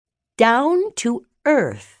Down to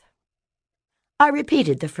earth. I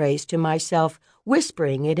repeated the phrase to myself,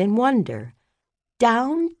 whispering it in wonder.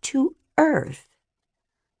 Down to earth.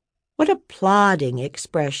 What a plodding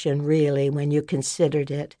expression, really, when you considered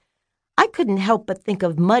it. I couldn't help but think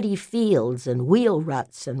of muddy fields and wheel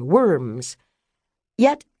ruts and worms.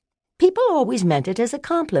 Yet, people always meant it as a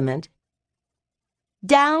compliment.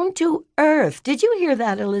 Down to earth. Did you hear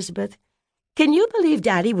that, Elizabeth? Can you believe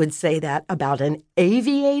Daddy would say that about an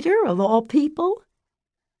aviator, of all people?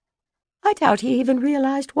 I doubt he even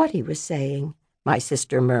realized what he was saying, my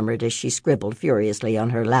sister murmured as she scribbled furiously on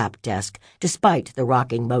her lap desk, despite the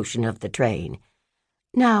rocking motion of the train.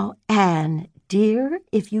 Now, Anne, dear,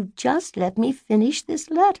 if you just let me finish this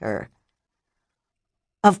letter.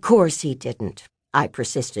 Of course he didn't, I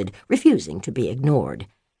persisted, refusing to be ignored.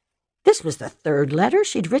 This was the third letter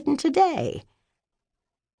she'd written today.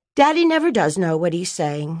 Daddy never does know what he's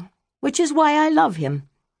saying, which is why I love him.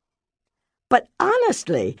 But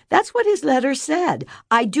honestly, that's what his letter said.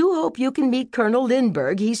 I do hope you can meet Colonel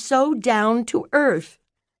Lindbergh. He's so down to earth.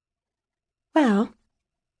 Well,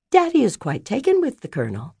 Daddy is quite taken with the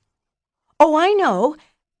Colonel. Oh, I know,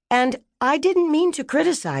 and I didn't mean to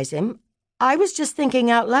criticize him. I was just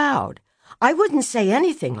thinking out loud. I wouldn't say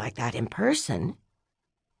anything like that in person.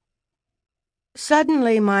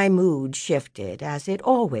 Suddenly my mood shifted, as it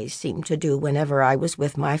always seemed to do whenever I was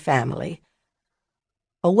with my family.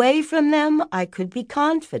 Away from them, I could be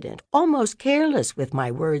confident, almost careless with my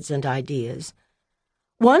words and ideas.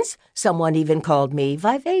 Once, someone even called me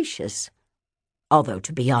vivacious. Although,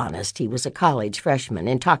 to be honest, he was a college freshman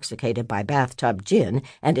intoxicated by bathtub gin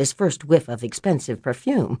and his first whiff of expensive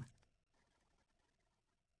perfume.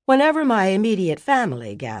 Whenever my immediate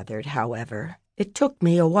family gathered, however, it took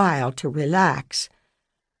me a while to relax,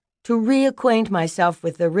 to reacquaint myself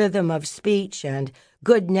with the rhythm of speech and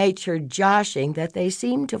good-natured joshing that they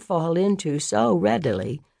seemed to fall into so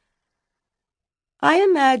readily. I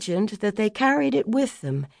imagined that they carried it with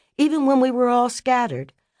them, even when we were all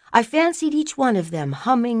scattered. I fancied each one of them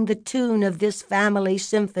humming the tune of this family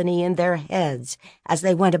symphony in their heads as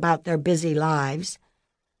they went about their busy lives.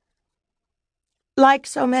 Like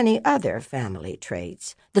so many other family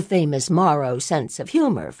traits, the famous Morrow sense of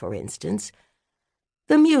humor, for instance,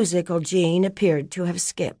 the musical gene appeared to have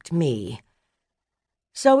skipped me.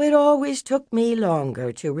 So it always took me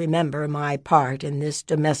longer to remember my part in this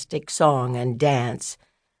domestic song and dance.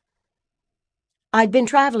 I'd been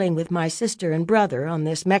traveling with my sister and brother on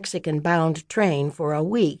this Mexican-bound train for a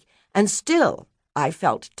week, and still I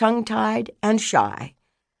felt tongue-tied and shy,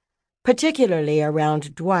 particularly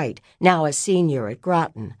around Dwight, now a senior at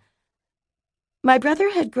Groton. My brother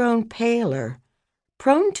had grown paler,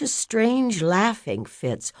 prone to strange laughing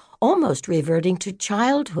fits, almost reverting to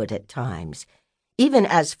childhood at times, even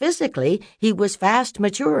as physically he was fast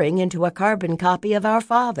maturing into a carbon copy of our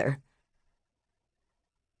father.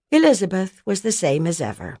 Elizabeth was the same as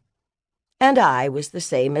ever, and I was the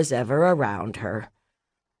same as ever around her.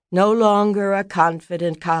 No longer a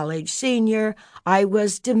confident college senior, I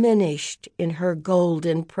was diminished in her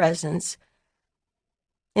golden presence.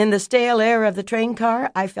 In the stale air of the train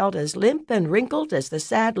car, I felt as limp and wrinkled as the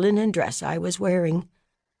sad linen dress I was wearing,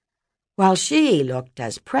 while she looked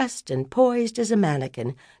as pressed and poised as a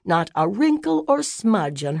mannequin, not a wrinkle or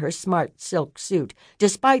smudge on her smart silk suit,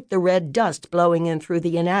 despite the red dust blowing in through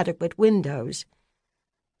the inadequate windows.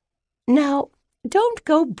 Now, don't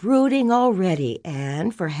go brooding already, Anne,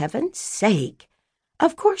 for heaven's sake.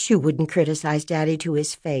 Of course you wouldn't criticize Daddy to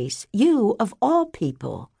his face, you of all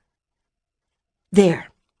people. There.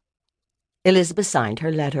 Elizabeth signed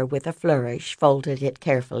her letter with a flourish, folded it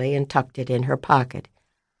carefully, and tucked it in her pocket.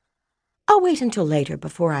 I'll wait until later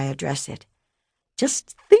before I address it.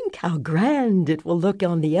 Just think how grand it will look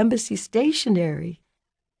on the embassy stationery.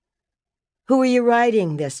 Who are you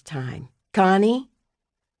writing this time? Connie?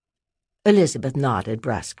 Elizabeth nodded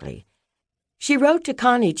brusquely. She wrote to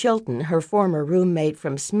Connie Chilton, her former roommate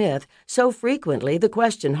from Smith, so frequently the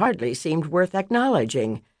question hardly seemed worth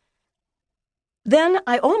acknowledging. Then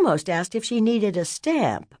I almost asked if she needed a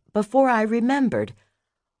stamp before I remembered.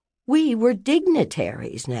 We were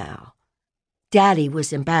dignitaries now. Daddy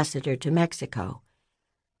was ambassador to Mexico.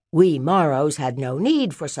 We Morrows had no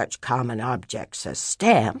need for such common objects as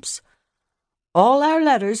stamps. All our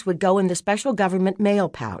letters would go in the special government mail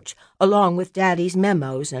pouch, along with Daddy's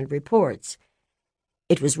memos and reports.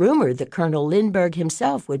 It was rumored that Colonel Lindbergh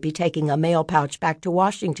himself would be taking a mail pouch back to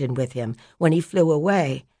Washington with him when he flew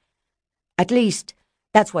away. At least,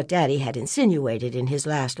 that's what Daddy had insinuated in his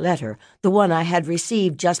last letter, the one I had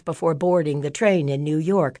received just before boarding the train in New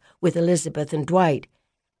York with Elizabeth and Dwight.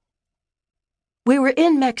 We were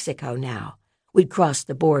in Mexico now. We'd crossed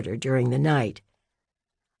the border during the night.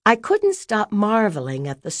 I couldn't stop marveling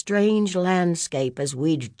at the strange landscape as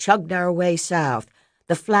we'd chugged our way south,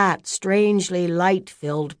 the flat, strangely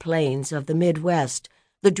light-filled plains of the Midwest,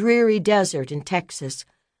 the dreary desert in Texas,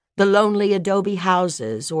 the lonely adobe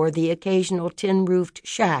houses or the occasional tin-roofed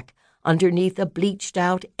shack underneath a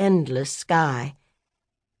bleached-out, endless sky.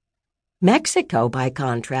 Mexico, by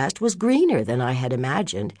contrast, was greener than I had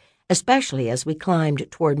imagined, especially as we climbed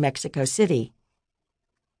toward Mexico City.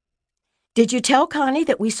 "Did you tell Connie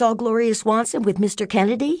that we saw Gloria Swanson with Mr.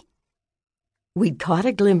 Kennedy?" We'd caught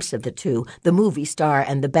a glimpse of the two, the movie star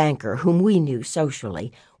and the banker, whom we knew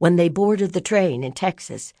socially, when they boarded the train in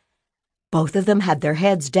Texas. Both of them had their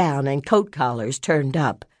heads down and coat collars turned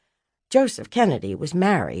up. Joseph Kennedy was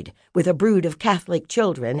married, with a brood of Catholic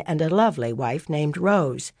children and a lovely wife named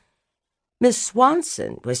Rose. Miss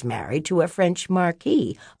Swanson was married to a French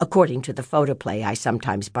marquis, according to the photoplay I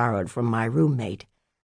sometimes borrowed from my roommate.